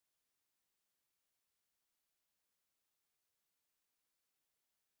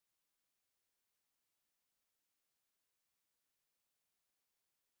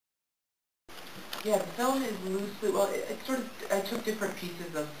Yeah, the film is loosely, well, it sort of, I took different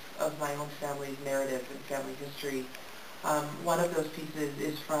pieces of my own family's narrative and family history. One of those pieces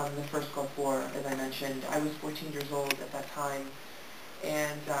is from the first Gulf War, as I mentioned. I was 14 years old at that time,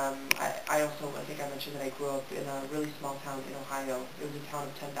 and I also, I think I mentioned that I grew up in a really small town in Ohio. It was a town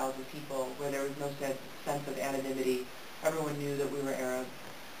of 10,000 people where there was no sense of anonymity. Everyone knew that we were Arab,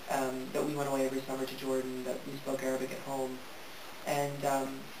 that we went away every summer to Jordan, that we spoke Arabic at home, and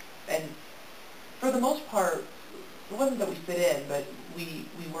for the most part, it wasn't that we fit in, but we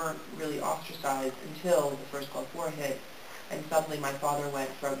weren't really ostracized until the first Gulf War hit, and suddenly my father went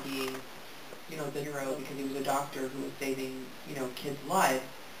from being, the hero because he was a doctor who was saving, kids' lives,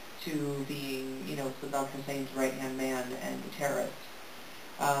 to being, Saddam Hussein's right-hand man and a terrorist.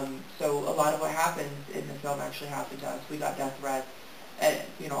 So a lot of what happens in the film actually happened to us. We got death threats,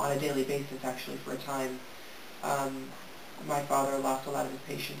 on a daily basis actually for a time. My father lost a lot of his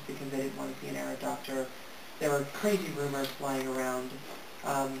patients because they didn't want to see an Arab doctor. There were crazy rumors flying around.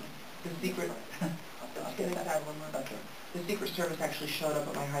 The secret, the Secret Service actually showed up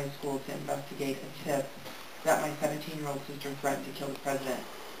at my high school to investigate a tip that my 17-year-old sister threatened to kill the president.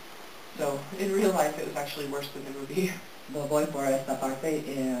 So in real life, it was actually worse than the movie. No voy por esta parte.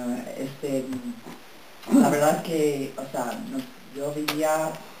 La verdad es que, yo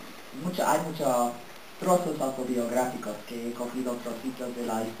vivía, hay muchos trozos autobiográficos que he cogido trocitos de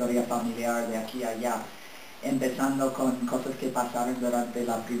la historia familiar de aquí a allá, empezando con cosas que pasaron durante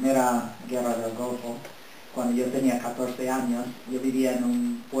la primera guerra del Golfo. Cuando yo tenía 14 años, yo vivía en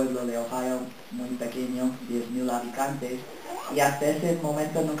un pueblo de Ohio muy pequeño, 10.000 habitantes, y hasta ese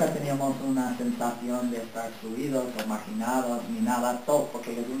momento nunca teníamos una sensación de estar excluidos o marginados ni nada, todo,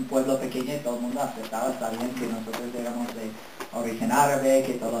 porque es un pueblo pequeño y todo el mundo aceptaba, sabían que nosotros éramos de origen árabe,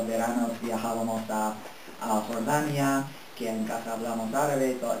 que todos los veranos viajábamos a Jordania, que en casa hablamos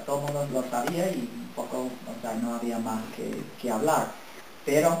árabe, todo el mundo lo sabía y un poco, no había más que hablar.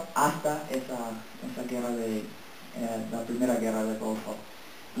 Pero hasta esa guerra la primera guerra del Golfo.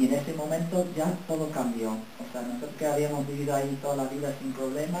 Y en ese momento ya todo cambió. Nosotros que habíamos vivido ahí toda la vida sin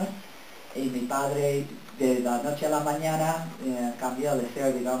problemas, y mi padre de la noche a la mañana cambió de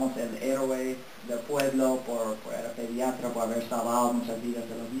ser, digamos, el héroe del pueblo por el pediatra, por haber salvado muchas vidas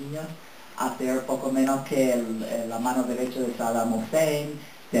de los niños, a ser poco menos que la mano derecha de Saddam Hussein,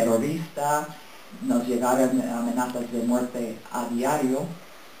 terrorista. Nos llegaron amenazas de muerte a diario.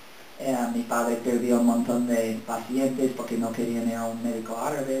 Mi padre perdió un montón de pacientes porque no querían ir a un médico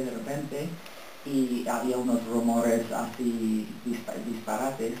árabe de repente, y había unos rumores así,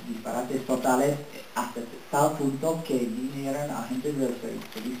 disparates totales, hasta tal punto que vinieron agentes del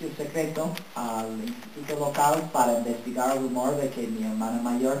servicio secreto al instituto local para investigar el rumor de que mi hermana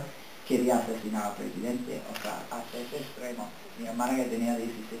mayor quería asesinar al presidente, hasta ese extremo. Mi hermana, que tenía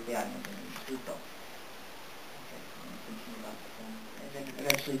 17 años en el instituto. And then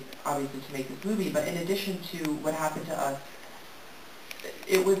eventually, obviously, to make this movie. But in addition to what happened to us,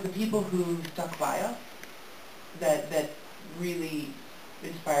 it was the people who stuck by us that really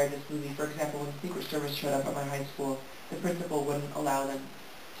inspired this movie. For example, when the Secret Service showed up at my high school, the principal wouldn't allow them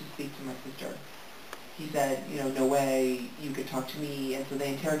to speak to my sister. He said, no way, you could talk to me, and so they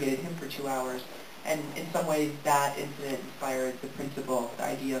interrogated him for 2 hours. And in some ways, that incident inspired the principal, the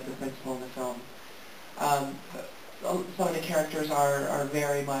idea of the principal in the film. Some of the characters are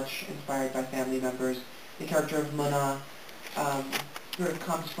very much inspired by family members. The character of Muna sort of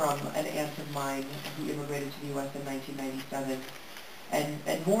comes from an aunt of mine who immigrated to the U.S. in 1997.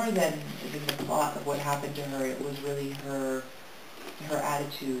 And more than the plot of what happened to her, it was really her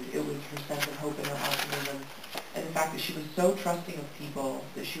attitude. It was her sense of hope and her optimism. And the fact that she was so trusting of people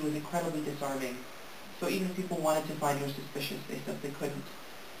that she was incredibly disarming. So even if people wanted to find her suspicious, they simply couldn't.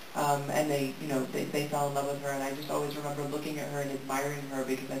 And they fell in love with her, and I just always remember looking at her and admiring her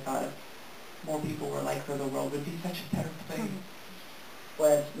because I thought if more people were like her, the world would be such a better place.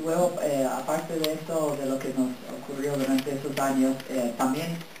 Pues luego, aparte de eso, de lo que nos ocurrió durante esos años,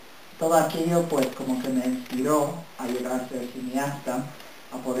 también todo aquello pues como que me inspiró a llegar a ser cineasta,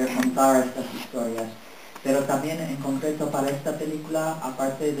 a poder contar estas historias. Pero también en concreto para esta película,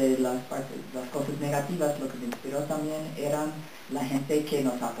 aparte de las cosas negativas, lo que me inspiró también eran la gente que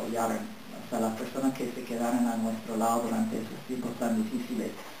nos apoyaron, las personas que se quedaron a nuestro lado durante esos tiempos tan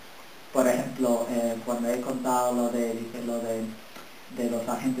difíciles. Por ejemplo, cuando he contado lo de los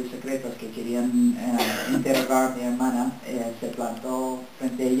agentes secretos que querían interrogar a mi hermana, se plantó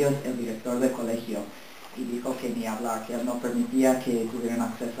frente a ellos el director del colegio y dijo que ni hablar, que él no permitía que tuvieran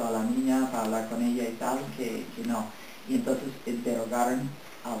acceso a la niña para hablar con ella y tal, que no. y entonces interrogaron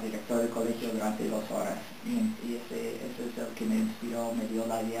al director del colegio durante 2 horas. Y ese es el que me inspiró, me dio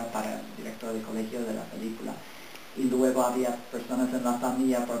la idea para el director del colegio de la película. Y luego había personas en la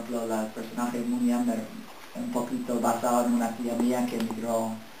familia, por ejemplo, el personaje Munia, un poquito basado en una tía mía que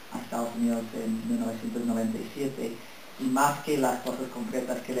emigró a Estados Unidos en 1997. Y más que las cosas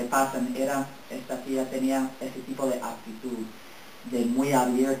concretas que le pasan, esta tía tenía ese tipo de actitud, de muy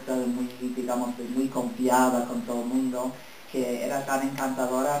abierta, de muy, digamos, de muy confiada con todo el mundo, que era tan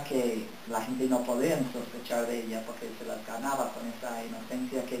encantadora que la gente no podía sospechar de ella porque se las ganaba con esa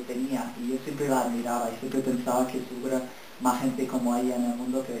inocencia que tenía. Y yo siempre la admiraba y siempre pensaba que si hubiera más gente como ella en el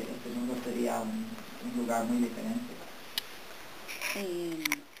mundo, que este mundo sería un lugar muy diferente.